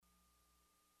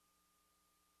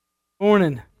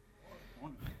Morning.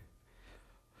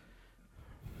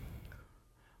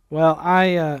 Well,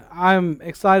 I'm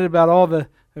excited about all the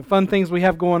fun things we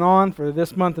have going on for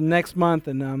this month and next month,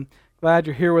 and I'm glad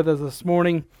you're here with us this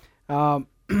morning. I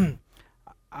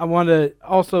want to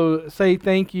also say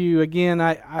thank you again.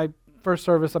 I first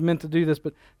service I meant to do this,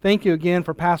 but thank you again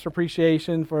for Pastor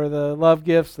Appreciation, for the love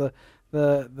gifts,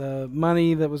 the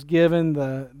money that was given,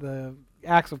 the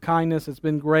acts of kindness. It's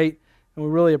been great, and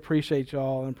we really appreciate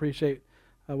y'all and appreciate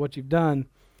what you've done.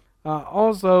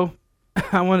 Also,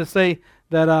 I want to say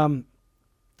that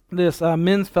this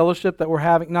men's fellowship that we're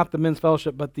having, not the men's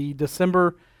fellowship, but the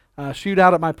December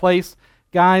shootout at my place,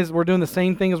 guys, we're doing the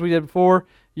same thing as we did before.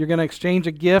 You're going to exchange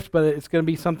a gift, but it's going to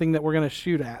be something that we're going to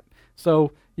shoot at.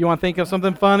 So you want to think of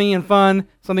something funny and fun,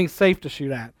 something safe to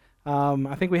shoot at.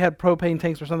 I think we had propane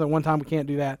tanks or something one time. We can't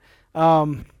do that.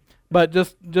 But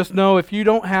just know, if you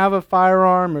don't have a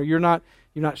firearm, or you're not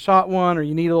shot one, or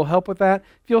you need a little help with that,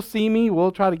 if you'll see me,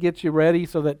 we'll try to get you ready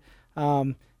so that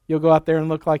you'll go out there and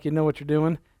look like you know what you're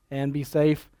doing and be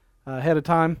safe ahead of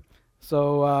time.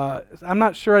 So I'm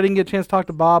not sure, I didn't get a chance to talk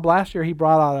to Bob. Last year he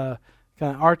brought out a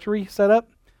kind of archery setup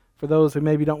for those who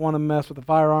maybe don't want to mess with the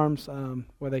firearms,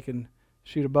 where they can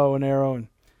shoot a bow and arrow. And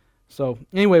so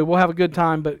anyway, we'll have a good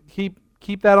time, but keep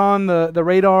that on the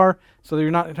radar so that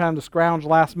you're not trying to scrounge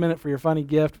last minute for your funny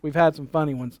gift. We've had some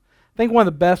funny ones. I think one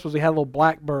of the best was we had a little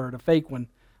blackbird, a fake one,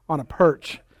 on a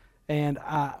perch. And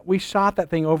we shot that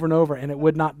thing over and over, and it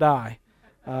would not die.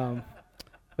 But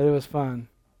it was fun.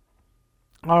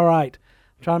 All right.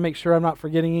 I'm trying to make sure I'm not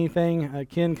forgetting anything.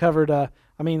 Ken covered,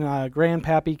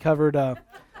 Grandpappy covered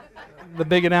the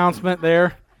big announcement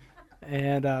there.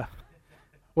 And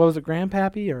what was it,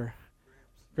 Grandpappy or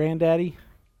Granddaddy?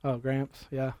 Oh, Gramps,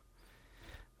 yeah.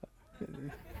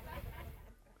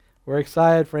 We're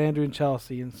excited for Andrew and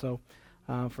Chelsea, and so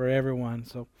for everyone.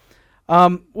 So.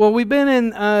 Well, we've been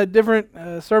in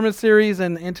different sermon series,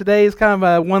 and today is kind of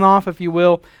a one-off, if you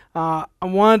will. I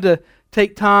wanted to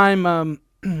take time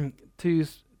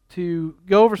to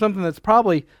go over something that's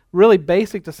probably really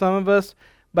basic to some of us,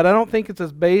 but I don't think it's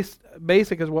as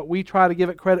basic as what we try to give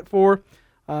it credit for.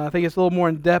 I think it's a little more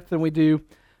in-depth than we do.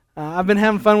 I've been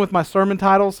having fun with my sermon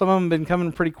titles. Some of them have been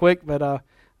coming pretty quick, but I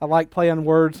like playing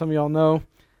words, some of y'all know.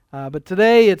 But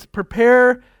today it's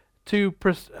Prepare to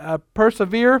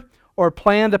Persevere, or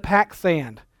Plan to Pack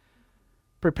Sand.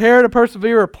 Prepare to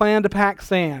persevere, or plan to pack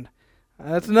sand.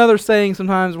 That's another saying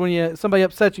sometimes when somebody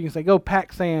upsets you, you can say, go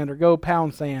pack sand, or go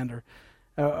pound sand,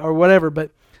 or whatever.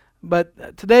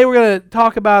 But today we're going to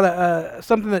talk about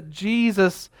something that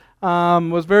Jesus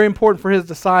was very important for his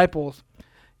disciples.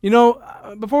 You know,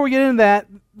 before we get into that,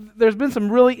 there's been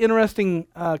some really interesting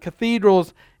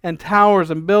cathedrals and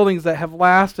towers and buildings that have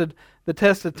lasted the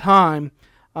test of time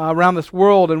around this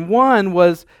world. And one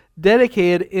was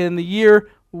dedicated in the year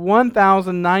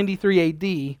 1093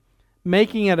 AD,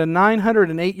 making it a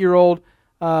 908-year-old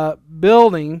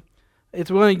building. It's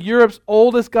one of Europe's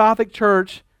oldest Gothic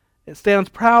church. It stands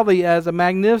proudly as a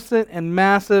magnificent and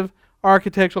massive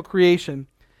architectural creation.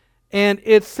 And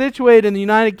it's situated in the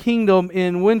United Kingdom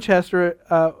in Winchester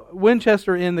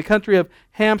in the country of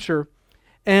Hampshire.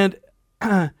 And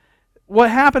what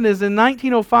happened is, in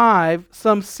 1905,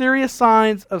 some serious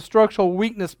signs of structural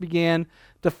weakness began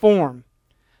to form.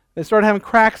 They started having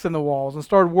cracks in the walls and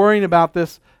started worrying about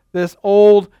this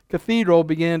old cathedral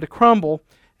beginning to crumble.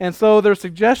 And so there are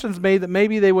suggestions made that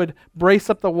maybe they would brace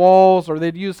up the walls, or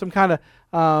they'd use some kind of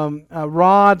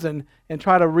rods and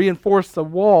try to reinforce the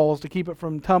walls to keep it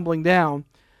from tumbling down.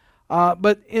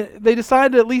 But they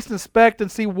decided to at least inspect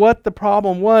and see what the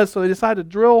problem was, so they decided to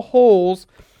drill holes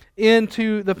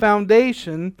into the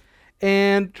foundation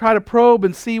and try to probe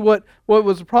and see what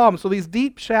was the problem. So these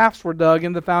deep shafts were dug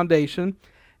in the foundation,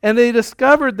 and they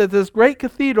discovered that this great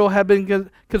cathedral had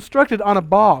been constructed on a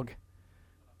bog.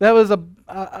 That was a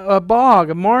bog,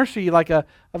 a marshy, like a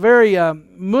very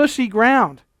mushy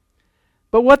ground.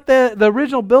 But what the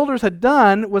original builders had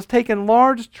done was taken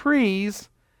large trees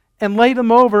and laid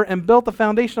them over and built the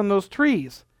foundation on those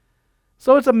trees.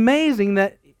 So it's amazing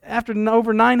that after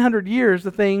over 900 years,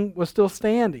 the thing was still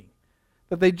standing.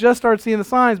 That they just started seeing the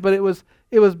signs, but it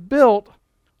was built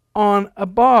on a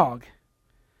bog.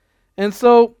 And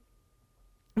so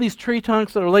these tree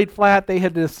trunks that are laid flat, they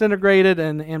had disintegrated,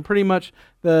 and pretty much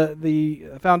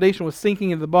the foundation was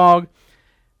sinking into the bog.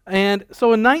 And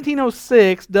so in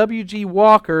 1906, W.G.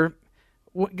 Walker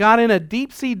got in a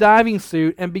deep-sea diving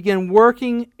suit and began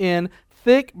working in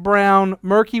thick, brown,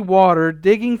 murky water,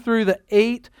 digging through the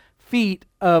 8 feet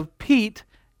of peat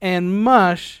and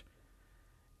mush.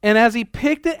 And as he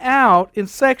picked it out in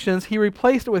sections, he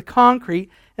replaced it with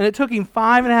concrete, and it took him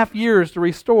 5.5 years to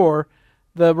restore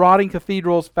the rotting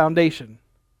cathedral's foundation.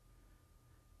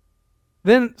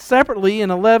 Then separately in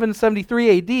 1173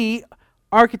 A.D.,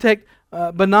 architect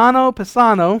Bonanno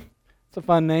Pisano, it's a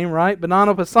fun name, right?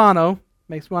 Bonanno Pisano,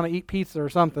 makes me want to eat pizza or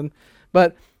something,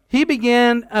 but he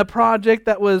began a project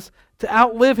that was to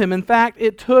outlive him. In fact,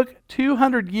 it took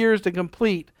 200 years to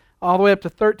complete, all the way up to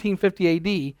 1350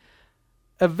 A.D.,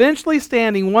 eventually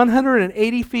standing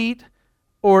 180 feet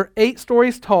or 8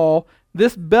 stories tall.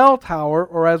 This bell tower,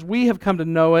 or as we have come to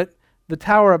know it, the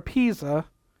Tower of Pisa,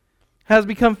 has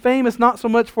become famous not so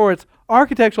much for its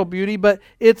architectural beauty, but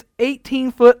its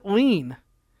 18-foot lean.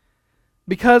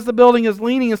 Because the building is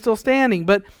leaning and still standing,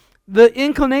 but the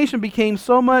inclination became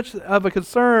so much of a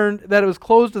concern that it was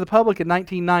closed to the public in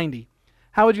 1990.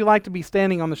 How would you like to be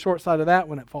standing on the short side of that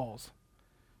when it falls?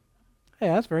 Hey,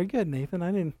 that's very good,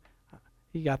 Nathan.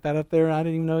 He got that up there, and I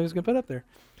didn't even know he was going to put it up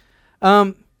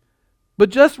there. But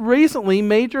just recently,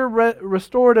 major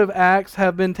restorative acts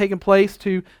have been taking place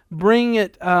to bring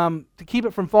it, to keep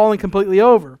it from falling completely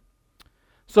over.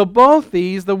 So both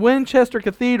these, the Winchester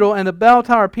Cathedral and the Bell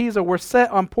Tower of Pisa, were set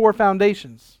on poor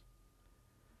foundations.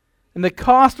 And the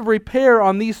cost of repair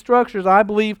on these structures, I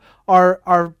believe,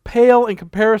 are pale in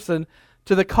comparison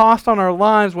to the cost on our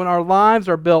lives when our lives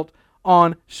are built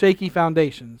on shaky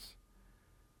foundations.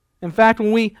 In fact,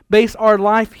 when we base our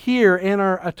life here and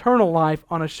our eternal life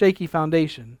on a shaky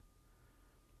foundation,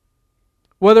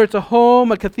 whether it's a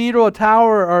home, a cathedral, a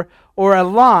tower, or a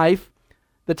life,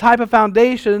 the type of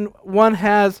foundation one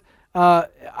has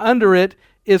under it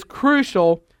is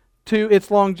crucial to its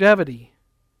longevity.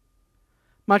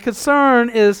 My concern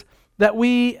is that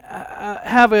we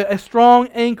have a strong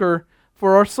anchor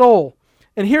for our soul.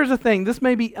 And here's the thing, this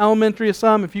may be elementary to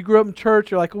some. If you grew up in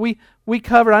church, you're like, we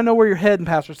covered, I know where you're heading,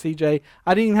 Pastor CJ.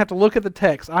 I didn't even have to look at the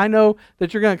text. I know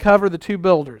that you're going to cover the two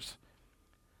builders.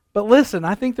 But listen,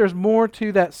 I think there's more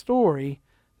to that story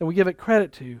than we give it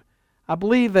credit to. I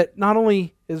believe that not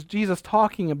only is Jesus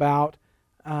talking about,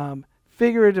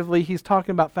 figuratively, he's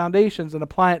talking about foundations and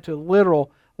applying it to a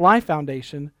literal life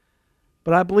foundation,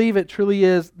 but I believe it truly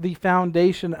is the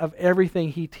foundation of everything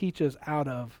he teaches out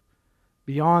of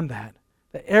beyond that.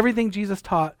 That everything Jesus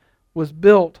taught was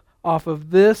built off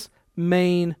of this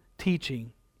main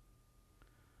teaching.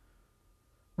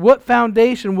 What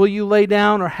foundation will you lay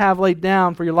down or have laid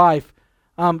down for your life?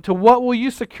 To what will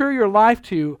you secure your life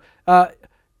to?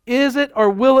 Is it or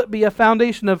will it be a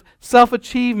foundation of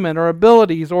self-achievement or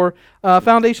abilities, or a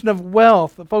foundation of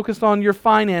wealth focused on your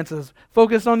finances,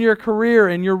 focused on your career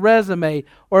and your resume,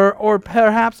 or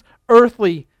perhaps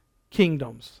earthly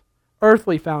kingdoms,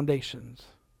 earthly foundations?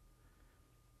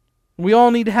 We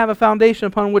all need to have a foundation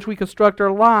upon which we construct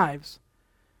our lives.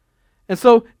 And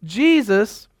so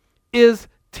Jesus is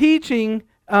teaching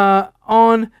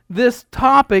on this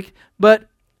topic, but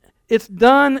it's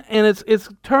done and it's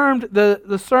termed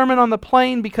the Sermon on the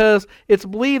Plain because it's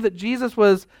believed that Jesus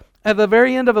was at the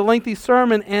very end of a lengthy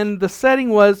sermon, and the setting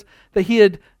was that he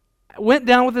had went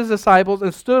down with his disciples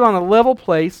and stood on a level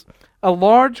place. A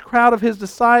large crowd of his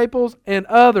disciples and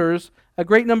others, a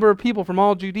great number of people from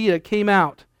all Judea, came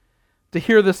out to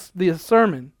hear this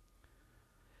sermon.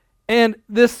 And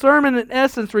this sermon, in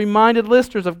essence, reminded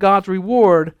listeners of God's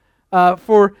reward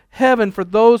for heaven for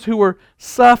those who were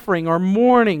suffering or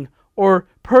mourning or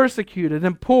persecuted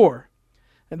and poor.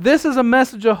 And this is a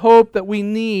message of hope that we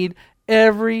need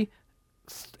every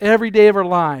day of our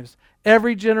lives.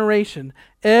 Every generation,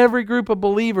 every group of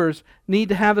believers need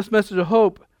to have this message of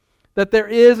hope that there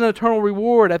is an eternal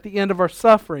reward at the end of our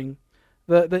suffering,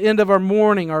 the end of our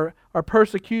mourning, our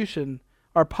persecution,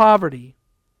 our poverty.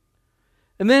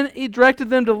 And then he directed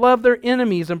them to love their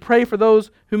enemies and pray for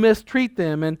those who mistreat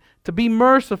them and to be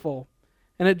merciful.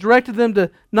 And it directed them to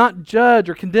not judge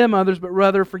or condemn others, but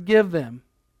rather forgive them.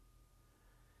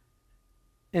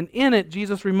 And in it,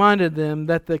 Jesus reminded them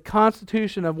that the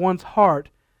constitution of one's heart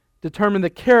determined the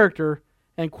character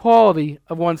and quality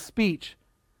of one's speech.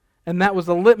 And that was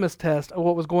the litmus test of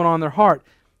what was going on in their heart.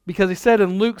 Because he said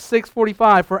in Luke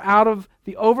 6:45, "For out of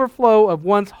the overflow of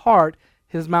one's heart,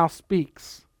 his mouth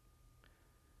speaks."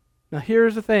 Now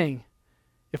here's the thing.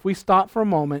 If we stop for a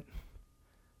moment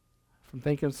from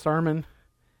thinking sermon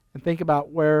and think about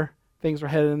where things are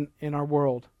headed in our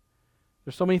world.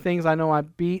 There's so many things I know I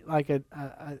beat like a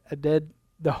dead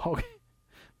dog.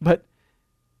 But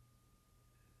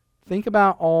think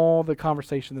about all the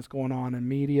conversation that's going on in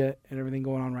media and everything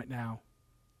going on right now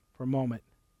for a moment.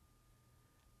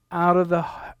 Out of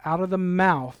the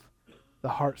mouth, the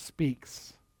heart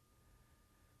speaks.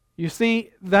 You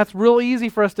see, that's real easy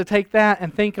for us to take that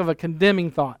and think of a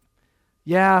condemning thought.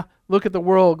 Yeah, look at the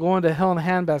world going to hell in a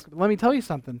handbasket. But let me tell you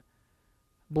something.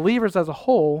 Believers as a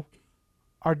whole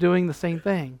are doing the same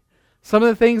thing. Some of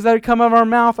the things that come out of our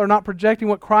mouth are not projecting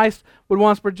what Christ would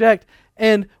want us to project.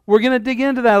 And we're going to dig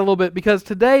into that a little bit, because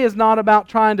today is not about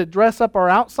trying to dress up our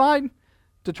outside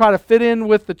to try to fit in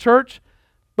with the church,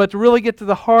 but to really get to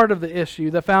the heart of the issue,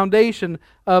 the foundation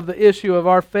of the issue of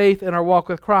our faith and our walk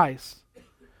with Christ.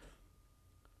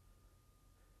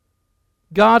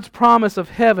 God's promise of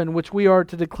heaven, which we are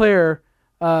to declare,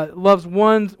 love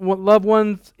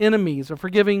one's enemies, or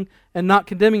forgiving and not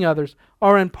condemning others,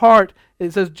 are in part,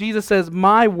 it says, Jesus says,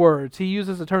 my words. He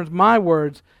uses the terms, my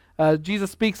words. Jesus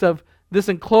speaks of this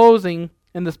in closing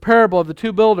in this parable of the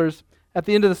two builders at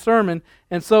the end of the sermon.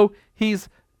 And so he's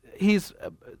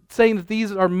saying that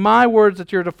these are my words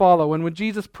that you're to follow. And when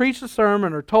Jesus preached a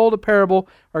sermon or told a parable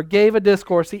or gave a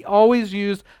discourse, he always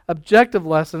used objective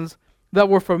lessons that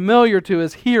were familiar to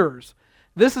his hearers.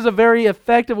 This is a very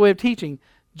effective way of teaching.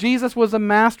 Jesus was a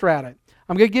master at it.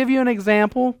 I'm going to give you an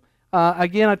example.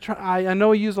 Again, I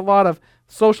know I use a lot of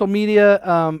social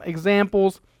media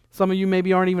examples. Some of you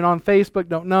maybe aren't even on Facebook,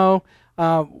 don't know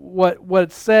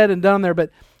what's said and done there. But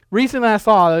recently I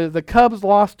saw the Cubs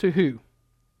lost to who?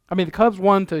 The Cubs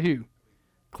won to who?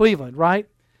 Cleveland, right?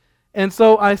 And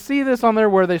so I see this on there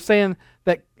where they're saying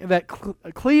that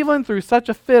Cleveland threw such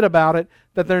a fit about it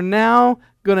that they're now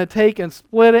going to take and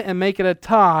split it and make it a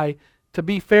tie to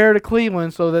be fair to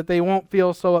Cleveland so that they won't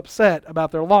feel so upset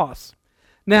about their loss.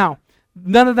 Now,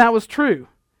 none of that was true.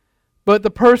 But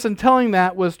the person telling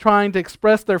that was trying to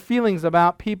express their feelings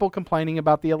about people complaining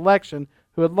about the election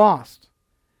who had lost.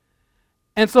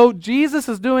 And so Jesus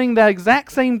is doing that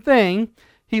exact same thing.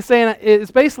 He's saying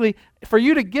it's basically, for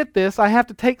you to get this, I have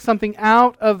to take something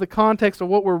out of the context of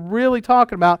what we're really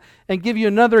talking about and give you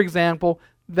another example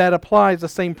that applies the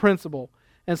same principle.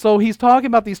 And so he's talking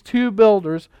about these two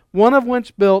builders, one of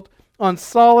which built on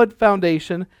solid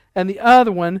foundation, and the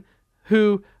other one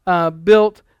who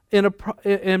built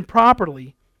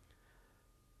improperly.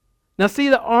 Now see,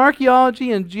 the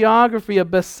archaeology and geography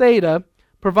of Bethsaida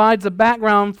provides a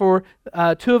background for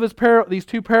these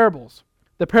two parables.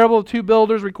 The parable of two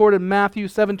builders recorded in Matthew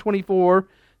 7:24,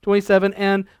 27,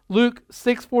 and Luke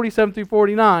 6:47 through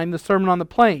 49, the Sermon on the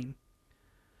Plain.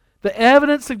 The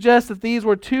evidence suggests that these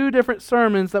were two different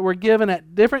sermons that were given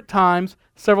at different times,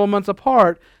 several months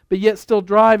apart, but yet still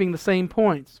driving the same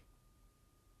points.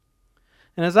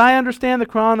 And as I understand the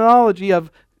chronology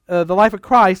of the life of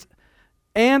Christ,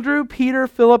 Andrew, Peter,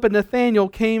 Philip, and Nathanael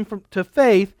came to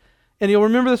faith, and you'll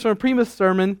remember this from a previous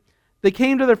sermon. They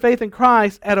came to their faith in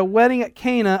Christ at a wedding at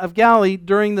Cana of Galilee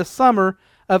during the summer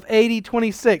of AD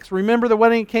 26. Remember the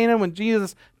wedding at Cana when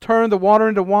Jesus turned the water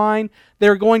into wine? They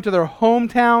were going to their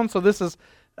hometown, so this is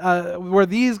where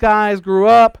these guys grew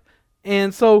up.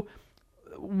 And so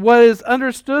what is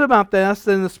understood about this,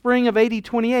 in the spring of AD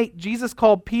 28, Jesus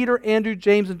called Peter, Andrew,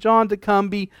 James, and John to come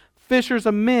be fishers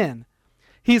of men.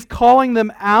 He's calling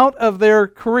them out of their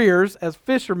careers as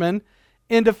fishermen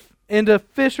into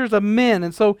fishers of men.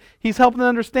 And so he's helping them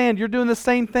understand, you're doing the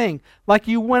same thing. Like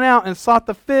you went out and sought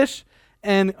the fish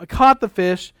and caught the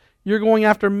fish, you're going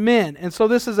after men. And so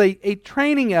this is a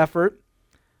training effort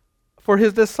for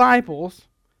his disciples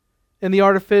in the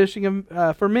art of fishing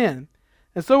for men.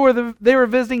 And so they were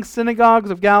visiting synagogues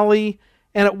of Galilee,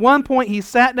 and at one point he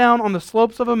sat down on the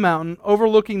slopes of a mountain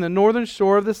overlooking the northern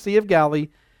shore of the Sea of Galilee,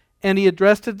 and he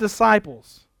addressed his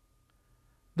disciples,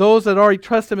 those that already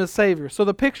trust him as Savior. So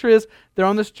the picture is they're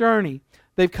on this journey.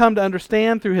 They've come to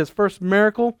understand through his first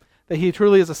miracle that he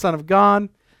truly is the Son of God,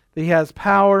 that he has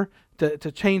power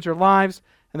to change their lives,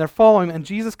 and they're following him. And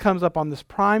Jesus comes up on this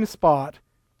prime spot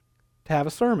to have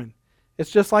a sermon. It's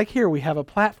just like here. We have a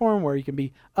platform where you can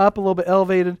be up a little bit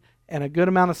elevated and a good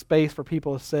amount of space for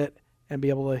people to sit and be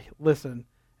able to listen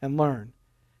and learn.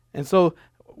 And so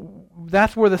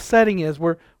that's where the setting is.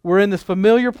 We're in this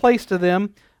familiar place to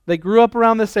them. They grew up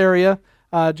around this area.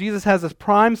 Jesus has this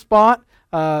prime spot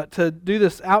to do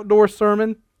this outdoor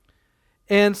sermon.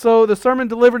 And so the sermon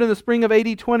delivered in the spring of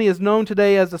AD 20 is known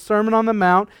today as the Sermon on the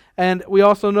Mount. And we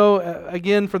also know,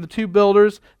 again, for the two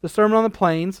builders, the Sermon on the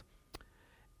Plains.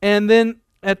 And then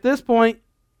at this point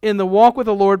in the walk with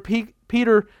the Lord,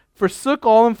 Peter forsook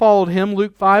all and followed him,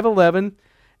 Luke 5:11.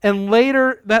 And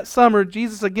later that summer,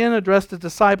 Jesus again addressed his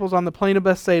disciples on the plain of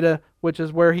Bethsaida, which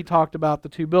is where he talked about the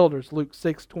two builders, Luke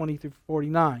 6:20 through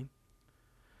 49.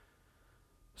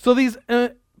 So these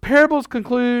parables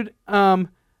conclude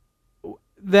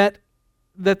that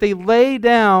they lay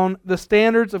down the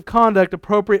standards of conduct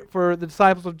appropriate for the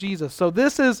disciples of Jesus. So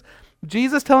this is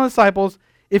Jesus telling the disciples,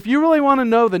 if you really want to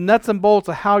know the nuts and bolts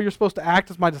of how you're supposed to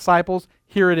act as my disciples,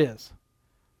 here it is.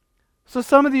 So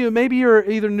some of you, maybe you're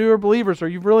either newer believers or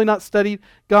you've really not studied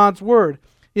God's Word.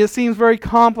 It seems very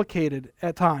complicated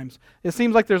at times. It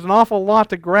seems like there's an awful lot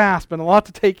to grasp and a lot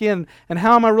to take in. And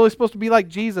how am I really supposed to be like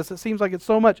Jesus? It seems like it's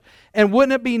so much. And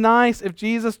wouldn't it be nice if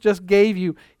Jesus just gave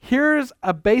you, here's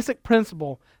a basic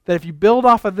principle that if you build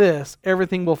off of this,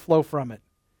 everything will flow from it?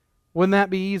 Wouldn't that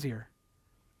be easier?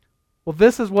 Well,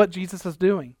 this is what Jesus is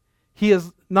doing. He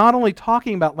is not only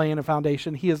talking about laying a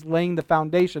foundation, he is laying the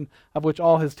foundation of which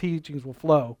all his teachings will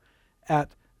flow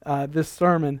at this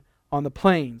sermon on the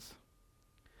plains.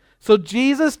 So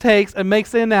Jesus takes and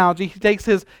makes the analogy. He takes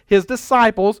his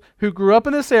disciples who grew up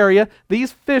in this area,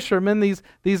 these fishermen,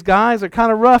 these guys are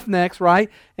kind of roughnecks, right?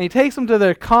 And he takes them to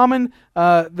their common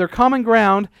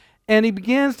ground, and he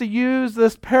begins to use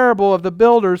this parable of the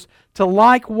builders to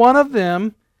like one of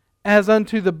them as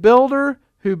unto the builder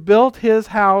who built his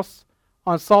house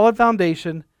on solid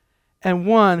foundation, and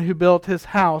one who built his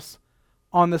house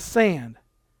on the sand.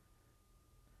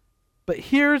 But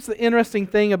here's the interesting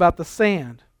thing about the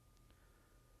sand.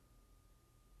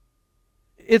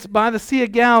 It's by the Sea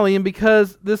of Galilee, and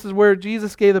because this is where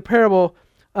Jesus gave the parable,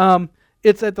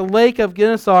 it's at the lake of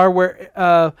Gennesaret,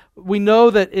 where we know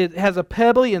that it has a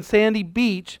pebbly and sandy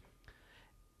beach,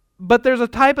 but there's a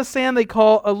type of sand they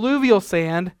call alluvial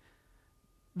sand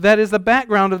that is the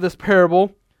background of this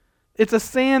parable. It's a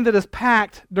sand that is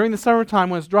packed during the summertime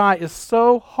when it's dry, is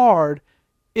so hard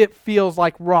it feels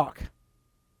like rock.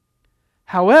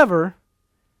 However,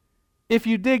 if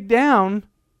you dig down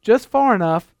just far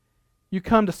enough, you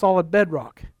come to solid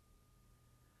bedrock.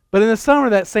 But in the summer,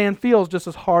 that sand feels just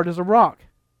as hard as a rock.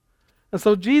 And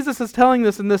so Jesus is telling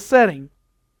this in this setting.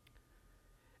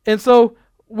 And so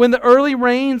when the early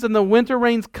rains and the winter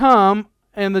rains come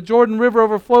and the Jordan River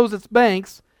overflows its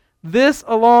banks, this,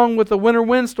 along with the winter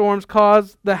windstorms,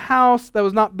 caused the house that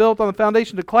was not built on the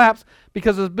foundation to collapse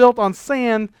because it was built on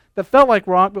sand that felt like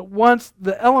rock, but once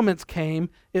the elements came,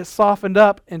 it softened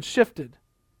up and shifted.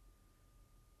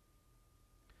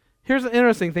 Here's an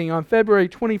interesting thing. On February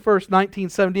 21st,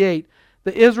 1978,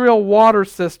 the Israel water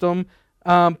system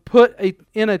put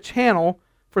in a channel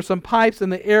for some pipes in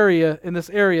this area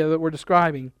that we're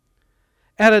describing.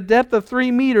 At a depth of 3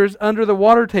 meters under the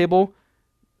water table,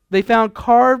 they found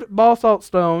carved basalt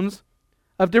stones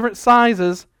of different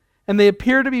sizes, and they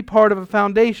appear to be part of a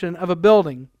foundation of a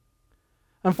building.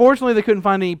 Unfortunately, they couldn't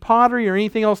find any pottery or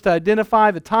anything else to identify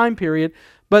the time period,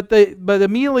 but they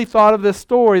immediately thought of this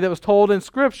story that was told in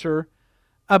Scripture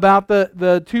about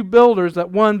the two builders,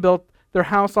 that one built their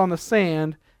house on the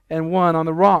sand and one on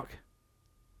the rock.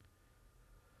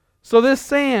 So this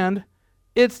sand,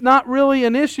 it's not really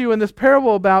an issue in this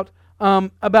parable about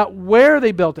where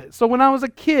they built it. So when I was a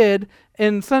kid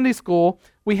in Sunday school,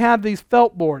 we had these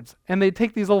felt boards, and they'd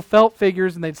take these little felt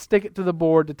figures and they'd stick it to the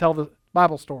board to tell the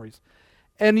Bible stories.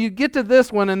 And you'd get to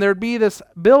this one, and there'd be this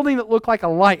building that looked like a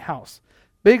lighthouse.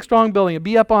 Big, strong building. It'd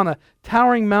be up on a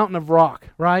towering mountain of rock,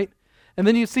 right? And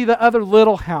then you'd see the other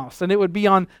little house, and it would be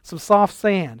on some soft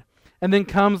sand. And then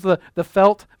comes the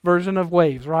felt version of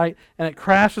waves, right? And it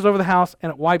crashes over the house,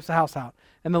 and it wipes the house out.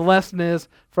 And the lesson is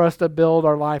for us to build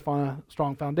our life on a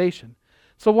strong foundation.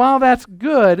 So while that's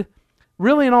good,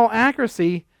 really in all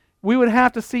accuracy, we would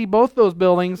have to see both those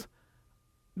buildings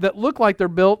that look like they're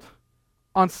built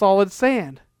on solid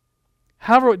sand.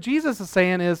 However, what Jesus is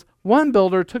saying is one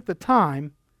builder took the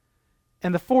time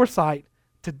and the foresight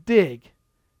to dig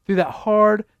through that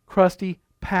hard, crusty,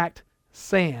 packed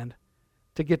sand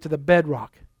to get to the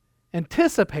bedrock,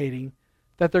 anticipating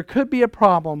that there could be a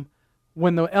problem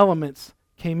when the elements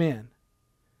came in.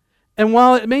 And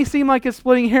while it may seem like it's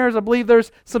splitting hairs, I believe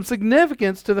there's some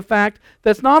significance to the fact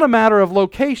that it's not a matter of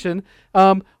location.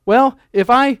 Well, if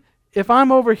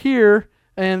I'm over here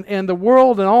and the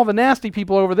world and all the nasty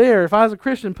people over there, if I was a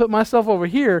Christian put myself over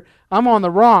here, I'm on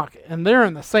the rock and they're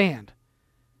in the sand.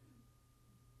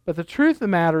 But the truth of the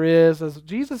matter is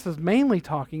Jesus is mainly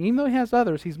talking, even though he has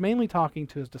others, he's mainly talking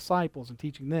to his disciples and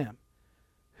teaching them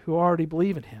who already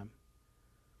believe in him.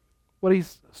 What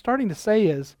he's starting to say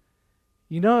is,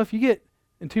 if you get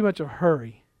in too much of a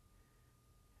hurry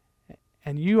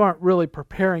and you aren't really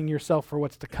preparing yourself for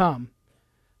what's to come,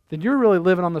 then you're really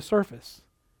living on the surface.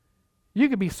 You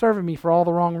could be serving me for all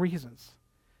the wrong reasons.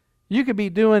 You could be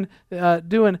doing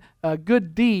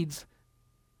good deeds,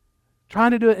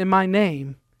 trying to do it in my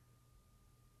name,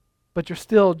 but you're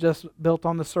still just built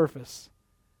on the surface.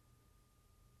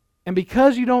 And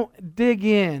because you don't dig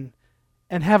in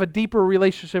and have a deeper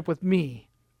relationship with me,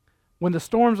 when the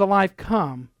storms of life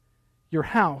come, your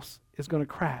house is going to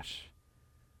crash.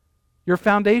 Your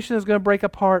foundation is going to break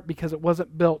apart because it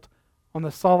wasn't built on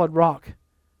the solid rock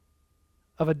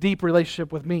of a deep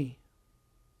relationship with me.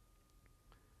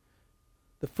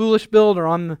 The foolish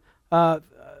builder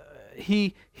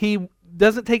he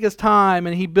doesn't take his time,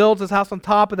 and he builds his house on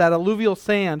top of that alluvial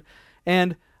sand,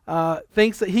 and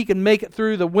thinks that he can make it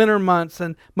through the winter months,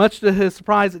 and much to his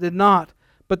surprise, it did not.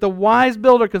 But the wise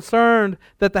builder, concerned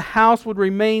that the house would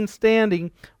remain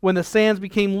standing when the sands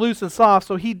became loose and soft,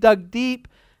 so he dug deep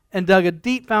and dug a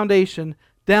deep foundation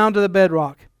down to the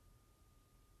bedrock.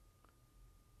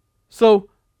 So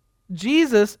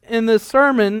Jesus, in this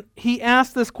sermon, he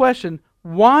asked this question,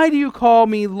 why do you call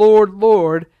me Lord,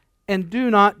 Lord, and do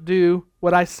not do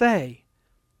what I say?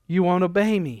 You won't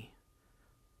obey me.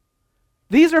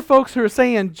 These are folks who are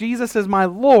saying Jesus is my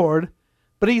Lord,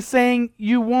 but he's saying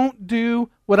you won't do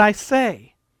what I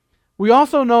say. We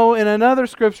also know in another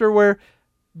scripture where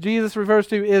Jesus refers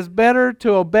to is better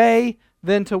to obey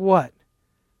than to what?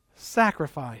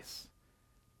 Sacrifice.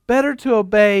 Better to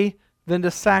obey than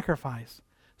to sacrifice.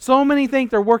 So many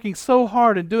think they're working so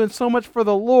hard and doing so much for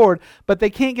the Lord, but they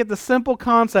can't get the simple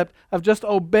concept of just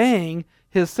obeying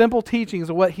his simple teachings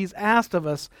of what he's asked of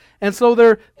us. And so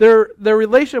their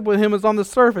relationship with him is on the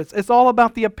surface. It's all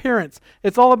about the appearance.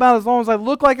 It's all about, as long as I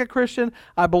look like a Christian,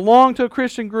 I belong to a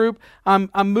Christian group, I'm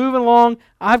moving along,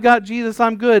 I've got Jesus,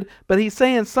 I'm good. But he's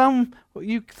saying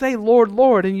you say, Lord,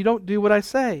 Lord, and you don't do what I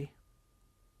say.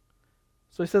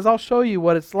 So he says, I'll show you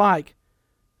what it's like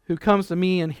who comes to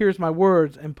me and hears my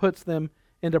words and puts them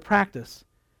into practice.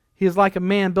 He is like a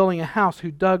man building a house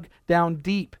who dug down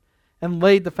deep and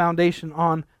laid the foundation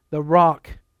on the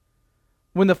rock.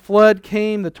 When the flood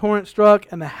came, the torrent struck,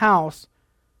 and the house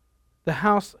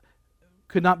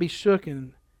could not be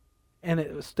shaken, and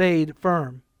it stayed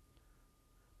firm.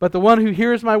 But the one who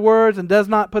hears my words and does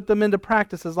not put them into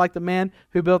practice is like the man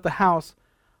who built the house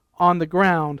on the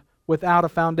ground without a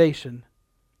foundation.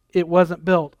 It wasn't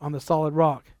built on the solid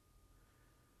rock.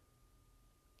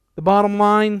 The bottom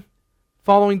line,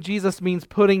 following Jesus means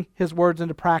putting his words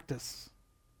into practice.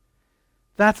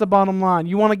 That's the bottom line.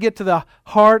 You want to get to the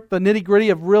heart, the nitty-gritty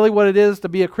of really what it is to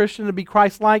be a Christian, to be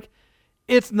Christ-like?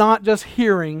 It's not just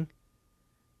hearing.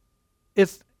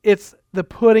 It's the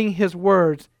putting his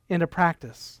words into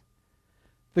practice.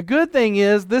 The good thing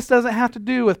is this doesn't have to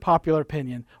do with popular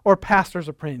opinion or pastor's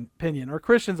opinion or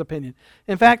Christian's opinion.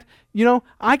 In fact,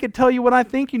 I could tell you what I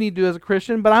think you need to do as a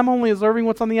Christian, but I'm only observing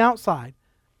what's on the outside.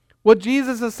 What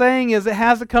Jesus is saying is it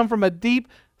has to come from a deep,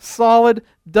 solid,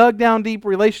 dug down deep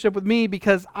relationship with me,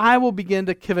 because I will begin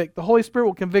to convict. The Holy Spirit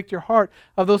will convict your heart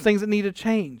of those things that need to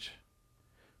change.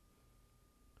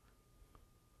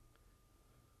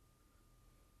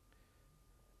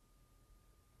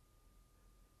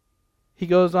 He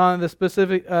goes on the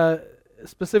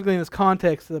specifically in this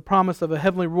context, the promise of a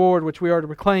heavenly reward which we are to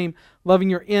proclaim, loving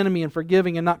your enemy and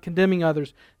forgiving and not condemning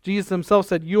others. Jesus himself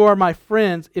said, you are my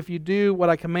friends if you do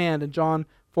what I command, in John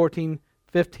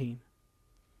 14:15.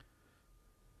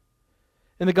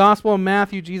 In the Gospel of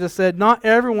Matthew, Jesus said, not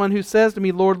everyone who says to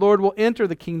me, Lord, Lord, will enter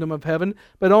the kingdom of heaven,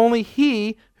 but only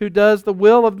he who does the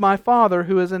will of my Father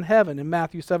who is in heaven, in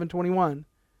Matthew 7:21.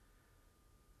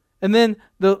 And then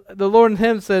the Lord in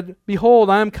heaven said, behold,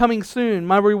 I am coming soon.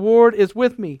 My reward is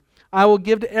with me. I will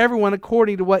give to everyone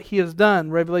according to what he has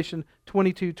done, Revelation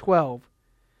 22:12.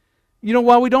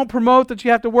 While we don't promote that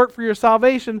you have to work for your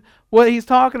salvation, what he's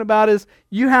talking about is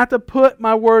you have to put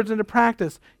my words into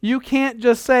practice. You can't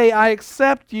just say, I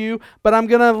accept you, but I'm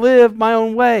going to live my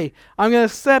own way. I'm going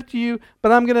to accept you,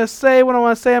 but I'm going to say what I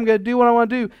want to say. I'm going to do what I want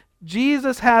to do.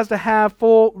 Jesus has to have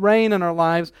full reign in our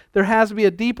lives. There has to be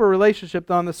a deeper relationship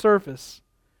than on the surface.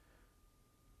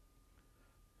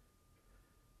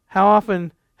 How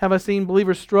often have I seen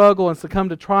believers struggle and succumb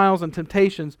to trials and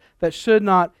temptations that should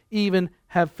not even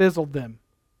have fizzled them?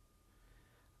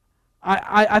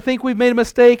 I think we've made a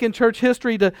mistake in church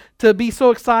history to be so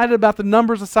excited about the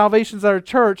numbers of salvations at our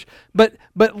church, but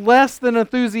less than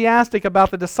enthusiastic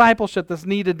about the discipleship that's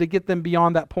needed to get them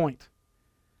beyond that point.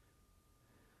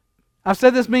 I've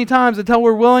said this many times, until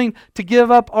we're willing to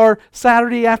give up our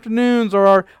Saturday afternoons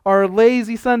or our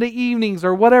lazy Sunday evenings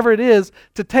or whatever it is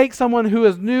to take someone who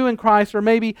is new in Christ or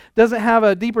maybe doesn't have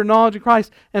a deeper knowledge of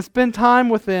Christ and spend time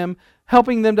with them,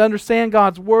 helping them to understand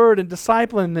God's Word and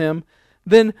discipling them,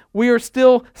 then we are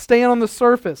still staying on the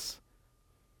surface.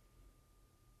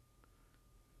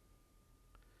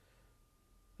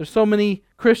 There's so many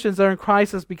Christians that are in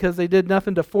crisis because they did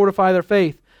nothing to fortify their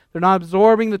faith. They're not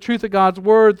absorbing the truth of God's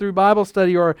Word through Bible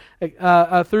study or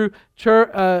through church,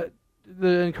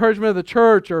 the encouragement of the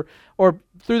church or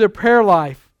through their prayer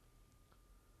life.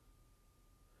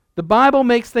 The Bible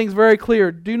makes things very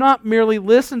clear. Do not merely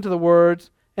listen to the words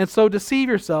and so deceive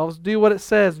yourselves. Do what it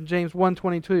says in James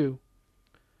 1:22.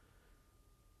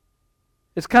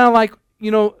 It's kind of like,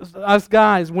 us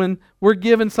guys, when we're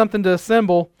given something to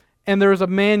assemble and there's a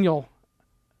manual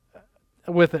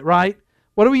with it, right?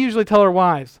 what do we usually tell our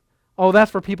wives? Oh,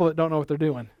 that's for people that don't know what they're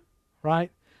doing,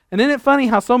 right? And isn't it funny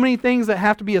how so many things that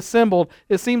have to be assembled,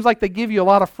 it seems like they give you a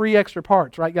lot of free extra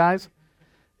parts, right, guys?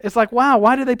 It's like, wow,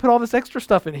 why did they put all this extra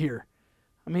stuff in here?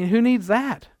 I mean, who needs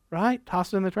that, right?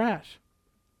 Toss it in the trash.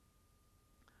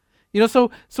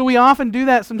 So we often do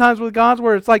that sometimes with God's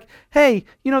Word. It's like, hey,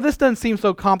 this doesn't seem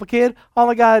so complicated. All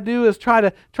I got to do is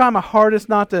try my hardest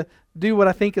not to do what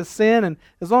I think is sin. And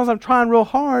as long as I'm trying real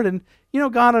hard, and,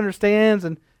 God understands,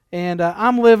 and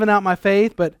I'm living out my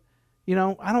faith, but,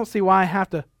 I don't see why I have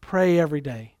to pray every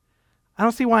day. I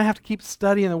don't see why I have to keep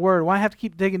studying the Word, why I have to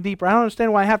keep digging deeper. I don't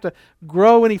understand why I have to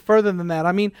grow any further than that.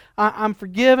 I mean, I'm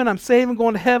forgiven, I'm saved, I'm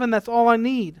going to heaven. That's all I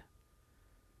need.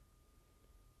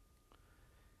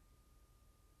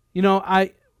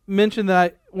 I mentioned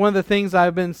that one of the things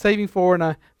I've been saving for, and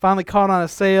I finally caught on a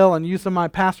sale and used some of my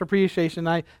pastor appreciation.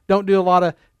 I don't do a lot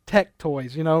of tech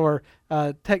toys, or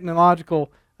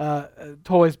technological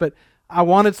toys, but I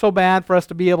wanted so bad for us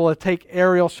to be able to take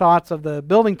aerial shots of the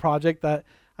building project that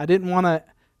I didn't want to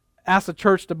ask the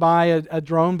church to buy a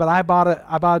drone, but I bought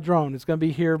a drone. It's going to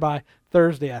be here by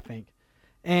Thursday, I think.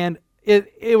 And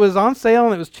it was on sale,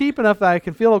 and it was cheap enough that I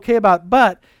can feel okay about it.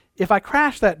 But if I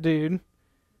crash that dude,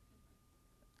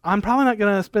 I'm probably not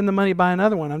going to spend the money to buy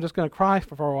another one. I'm just going to cry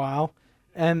for a while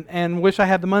and wish I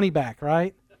had the money back,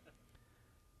 right?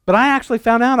 But I actually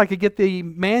found out I could get the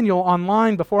manual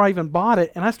online before I even bought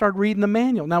it, and I started reading the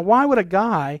manual. Now, why would a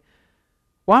guy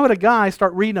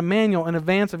start reading a manual in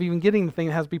advance of even getting the thing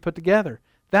that has to be put together?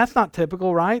 That's not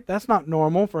typical, right? That's not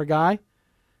normal for a guy.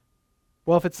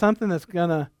 Well, if it's something that's going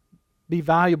to be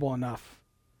valuable enough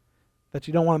that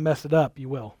you don't want to mess it up, you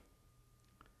will.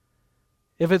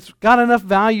 If it's got enough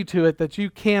value to it that you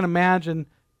can't imagine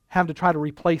having to try to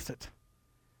replace it,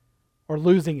 or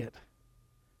losing it,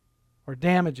 or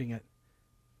damaging it,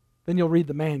 then you'll read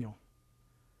the manual.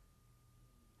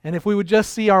 And if we would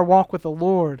just see our walk with the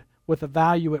Lord with the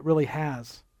value it really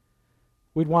has,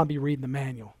 we'd want to be reading the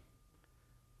manual.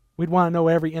 We'd want to know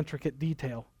every intricate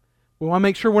detail. We want to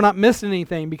make sure we're not missing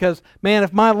anything, because, man,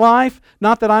 if my life,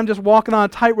 not that I'm just walking on a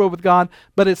tightrope with God,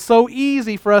 but it's so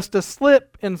easy for us to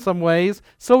slip in some ways,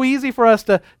 so easy for us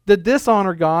to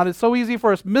dishonor God, it's so easy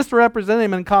for us to misrepresent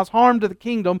Him and cause harm to the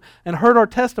kingdom and hurt our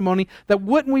testimony, that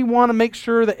wouldn't we want to make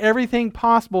sure that everything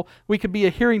possible we could be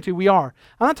adhering to, we are.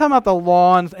 I'm not talking about the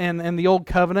law and the old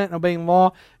covenant and obeying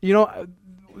law.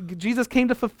 Jesus came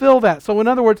to fulfill that. So in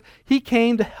other words, He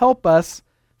came to help us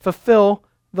fulfill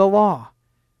the law.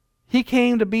 He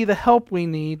came to be the help we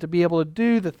need to be able to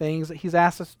do the things that He's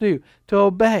asked us to do, to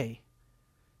obey.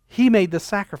 He made the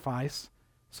sacrifice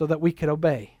so that we could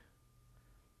obey.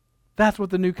 That's what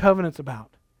the new covenant's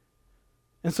about.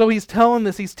 And so He's telling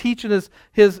this, He's teaching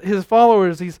his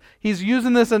followers, He's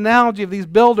using this analogy of these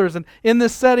builders, and in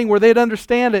this setting where they'd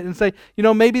understand it and say,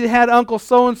 maybe they had Uncle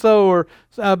so-and-so or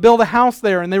build a house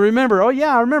there, and they remember, oh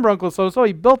yeah, I remember Uncle so-and-so,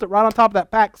 he built it right on top of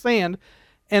that packed sand,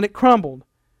 and it crumbled.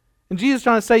 And Jesus is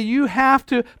trying to say you have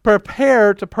to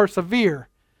prepare to persevere,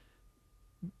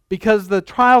 because the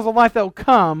trials of life that will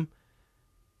come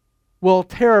will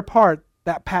tear apart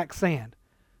that packed sand.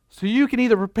 So you can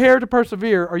either prepare to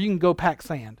persevere, or you can go pack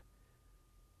sand.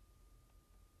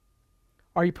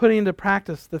 Are you putting into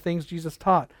practice the things Jesus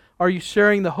taught? Are you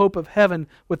sharing the hope of heaven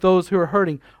with those who are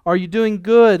hurting? Are you doing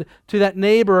good to that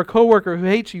neighbor or coworker who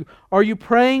hates you? Are you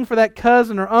praying for that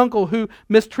cousin or uncle who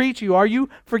mistreats you? Are you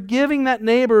forgiving that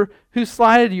neighbor who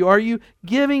slighted you? Are you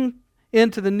giving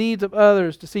into the needs of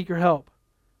others to seek your help?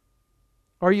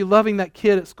 Are you loving that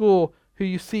kid at school who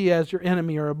you see as your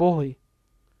enemy or a bully?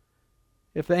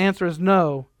 If the answer is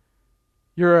no,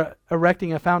 you're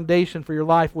erecting a foundation for your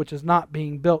life which is not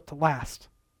being built to last.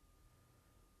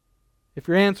 If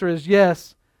your answer is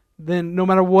yes, then no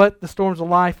matter what the storms of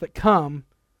life that come,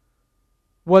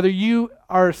 whether you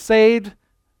are saved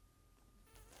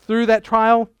through that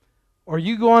trial or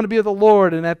you go on to be with the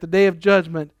Lord, and at the day of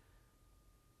judgment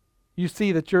you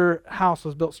see that your house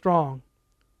was built strong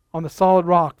on the solid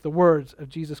rock, the words of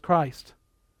Jesus Christ.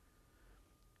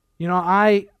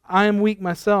 I am weak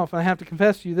myself, and I have to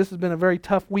confess to you, this has been a very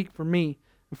tough week for me.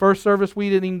 In first service, we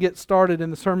didn't even get started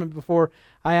in the sermon before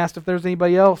I asked if there's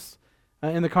anybody else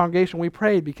in the congregation. We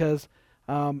prayed because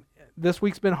this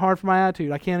week's been hard for my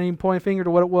attitude. I can't even point a finger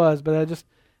to what it was, but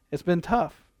it's been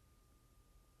tough.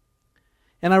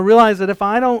 And I realize that if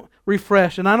I don't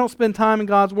refresh and I don't spend time in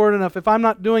God's Word enough, if I'm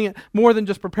not doing it more than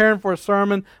just preparing for a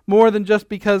sermon, more than just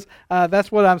because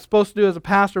that's what I'm supposed to do as a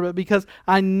pastor, but because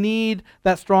I need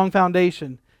that strong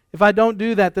foundation. If I don't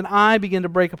do that, then I begin to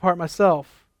break apart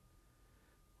myself.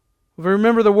 If you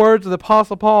remember the words of the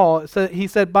Apostle Paul, he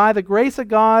said, by the grace that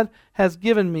God has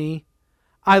given me,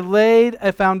 I laid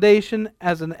a foundation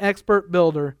as an expert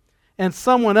builder, and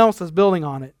someone else is building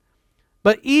on it.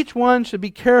 But each one should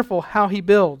be careful how he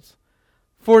builds.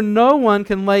 For no one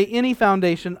can lay any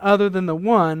foundation other than the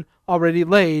one already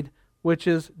laid, which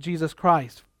is Jesus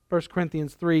Christ. 1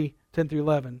 Corinthians 3, 10 through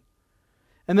 11.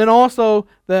 And then also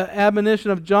the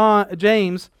admonition of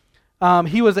James.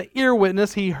 He was an ear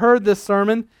witness. He heard this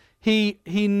sermon. He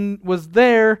was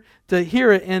there to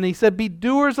hear it, and he said, be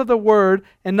doers of the word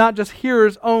and not just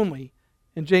hearers only,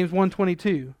 in James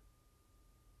 1:22.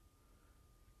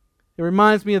 It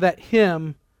reminds me of that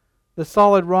hymn, the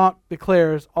solid rock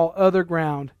declares, all other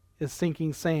ground is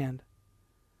sinking sand.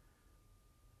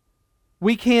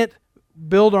 We can't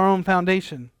build our own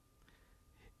foundation.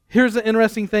 Here's the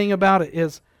interesting thing about it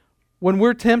is when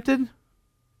we're tempted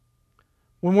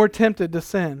to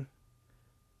sin,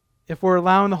 if we're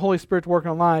allowing the Holy Spirit to work in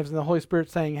our lives and the Holy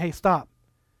Spirit's saying, hey, stop.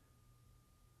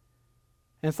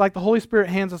 And it's like the Holy Spirit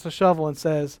hands us a shovel and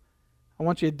says, I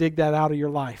want you to dig that out of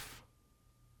your life.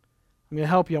 I'm going to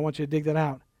help you. I want you to dig that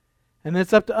out. And then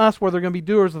it's up to us whether we're going to be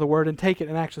doers of the word and take it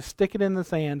and actually stick it in the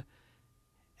sand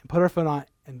and put our foot on it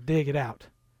and dig it out.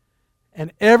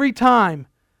 And every time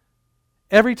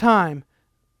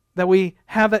that we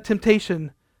have that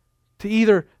temptation to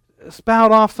either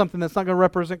spout off something that's not going to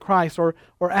represent Christ or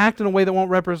act in a way that won't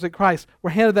represent Christ,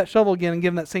 we're handed that shovel again and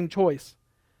given that same choice.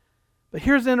 But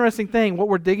here's the interesting thing. What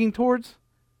we're digging towards,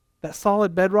 that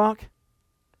solid bedrock,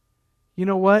 you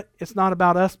know what? It's not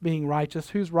about us being righteous.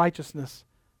 Whose righteousness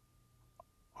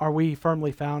are we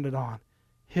firmly founded on?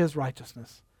 His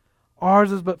righteousness.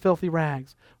 Ours is but filthy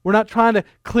rags. We're not trying to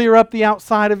clear up the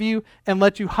outside of you and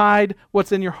let you hide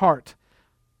what's in your heart.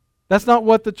 That's not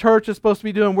what the church is supposed to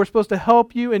be doing. We're supposed to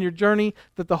help you in your journey,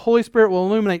 that the Holy Spirit will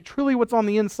illuminate truly what's on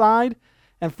the inside,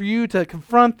 and for you to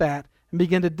confront that and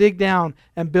begin to dig down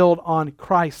and build on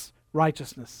Christ's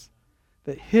righteousness.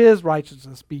 That His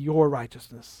righteousness be your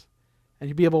righteousness. And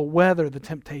you be able to weather the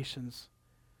temptations.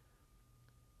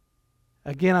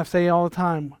 Again, I say all the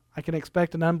time, I can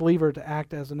expect an unbeliever to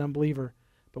act as an unbeliever.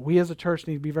 But we as a church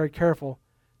need to be very careful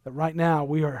that right now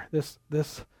we are,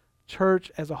 this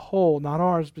church as a whole, not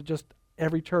ours, but just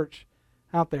every church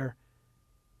out there,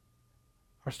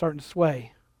 are starting to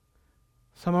sway.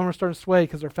 Some of them are starting to sway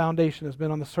because their foundation has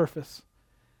been on the surface.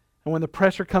 And when the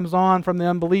pressure comes on from the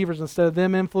unbelievers, instead of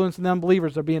them influencing the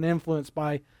unbelievers, they're being influenced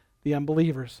by the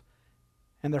unbelievers.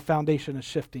 And their foundation is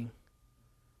shifting.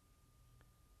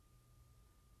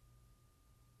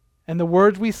 And the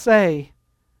words we say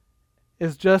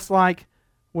is just like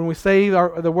when we say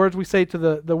the words we say to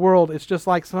the world, it's just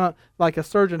like a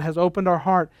surgeon has opened our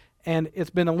heart and it's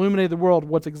been illuminated the world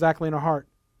what's exactly in our heart.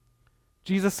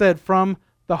 Jesus said, from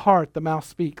the heart the mouth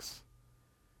speaks.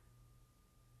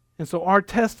 And so our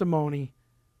testimony,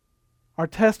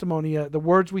 the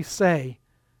words we say,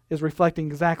 is reflecting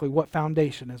exactly what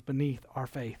foundation is beneath our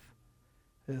faith.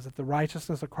 Is it the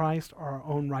righteousness of Christ or our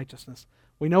own righteousness?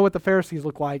 We know what the Pharisees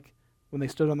looked like when they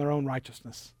stood on their own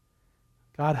righteousness.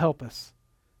 God help us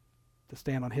to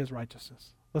stand on His righteousness.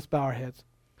 Let's bow our heads.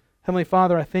 Heavenly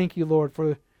Father, I thank you, Lord,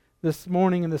 for this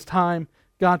morning and this time,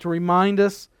 God, to remind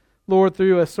us, Lord,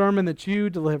 through a sermon that you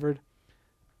delivered,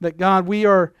 that God, we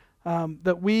are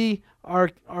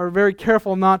very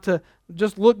careful not to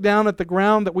just look down at the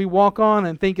ground that we walk on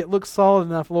and think it looks solid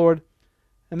enough, Lord,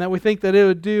 and that we think that it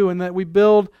would do, and that we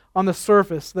build on the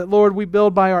surface, that, Lord, we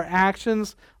build by our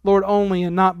actions, Lord, only,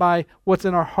 and not by what's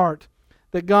in our heart.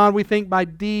 That, God, we think by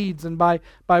deeds and by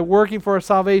working for our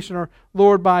salvation, or,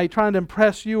 Lord, by trying to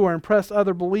impress you or impress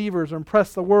other believers or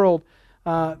impress the world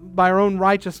by our own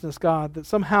righteousness, God, that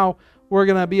somehow we're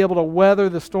going to be able to weather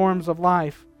the storms of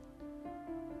life.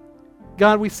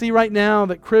 God, we see right now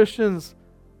that Christians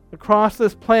across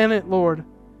this planet, Lord,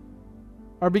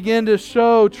 are beginning to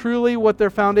show truly what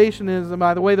their foundation is, and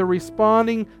by the way they're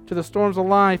responding to the storms of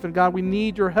life. And God, we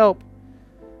need your help.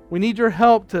 We need your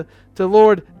help to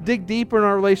Lord, dig deeper in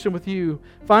our relation with you.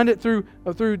 Find it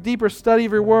through deeper study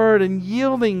of your word and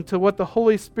yielding to what the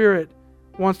Holy Spirit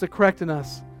wants to correct in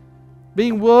us.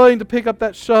 Being willing to pick up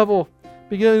that shovel.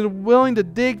 Being willing to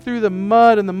dig through the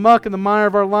mud and the muck and the mire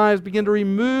of our lives. Begin to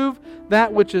remove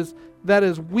that that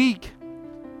is weak.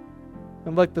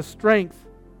 And let the strength,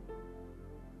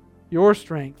 your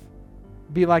strength,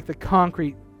 be like the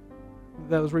concrete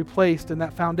that was replaced in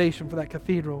that foundation for that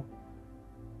cathedral.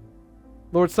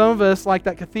 Lord, some of us, like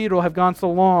that cathedral, have gone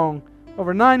so long,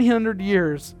 over 900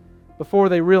 years, before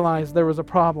they realized there was a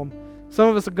problem. Some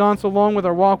of us have gone so long with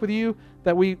our walk with you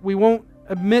that we won't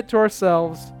admit to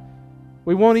ourselves,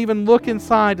 we won't even look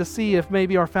inside to see if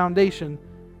maybe our foundation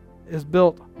is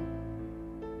built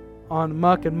on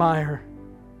muck and mire.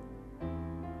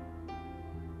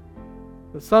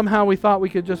 That somehow we thought we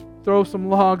could just throw some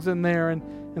logs in there and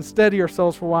steady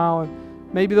ourselves for a while.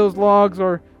 And maybe those logs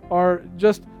are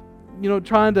just,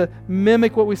 trying to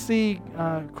mimic what we see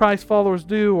Christ followers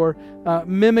do, or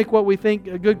mimic what we think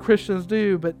good Christians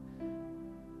do, but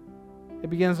it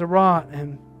begins to rot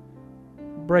and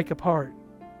break apart.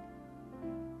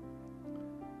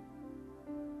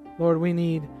 Lord, we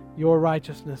need your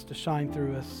righteousness to shine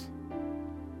through us,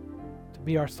 to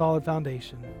be our solid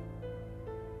foundation.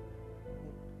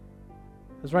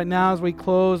 As right now, as we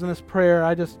close in this prayer,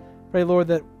 I just pray, Lord,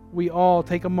 that we all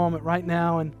take a moment right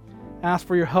now and ask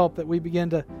for your help, that we begin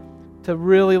to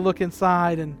really look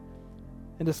inside and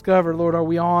discover, Lord, are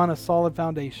we on a solid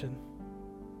foundation?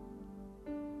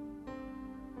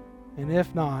 And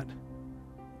if not,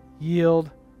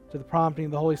 yield to the prompting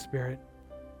of the Holy Spirit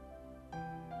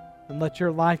and let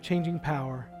your life-changing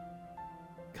power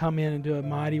come in and do a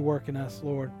mighty work in us,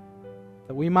 Lord,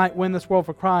 that we might win this world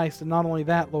for Christ. And not only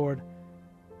that, Lord,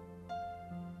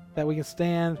 that we can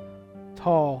stand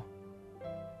tall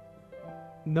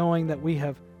knowing that we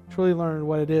have truly learned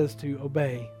what it is to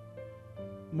obey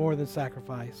more than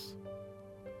sacrifice.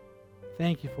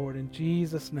 Thank you for it in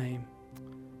Jesus' name.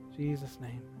 Jesus'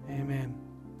 name. Amen.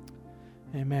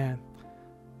 Amen.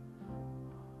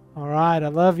 All right. I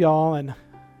love y'all, and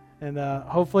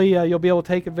hopefully you'll be able to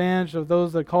take advantage of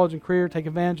those at college and career. Take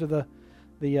advantage of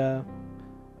the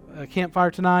campfire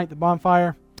tonight, the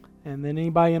bonfire, and then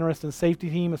anybody interested in the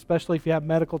safety team, especially if you have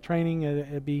medical training,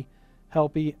 it'd be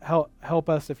help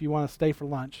us if you want to stay for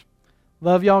lunch.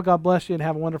 Love y'all. God bless you, and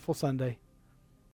have a wonderful Sunday.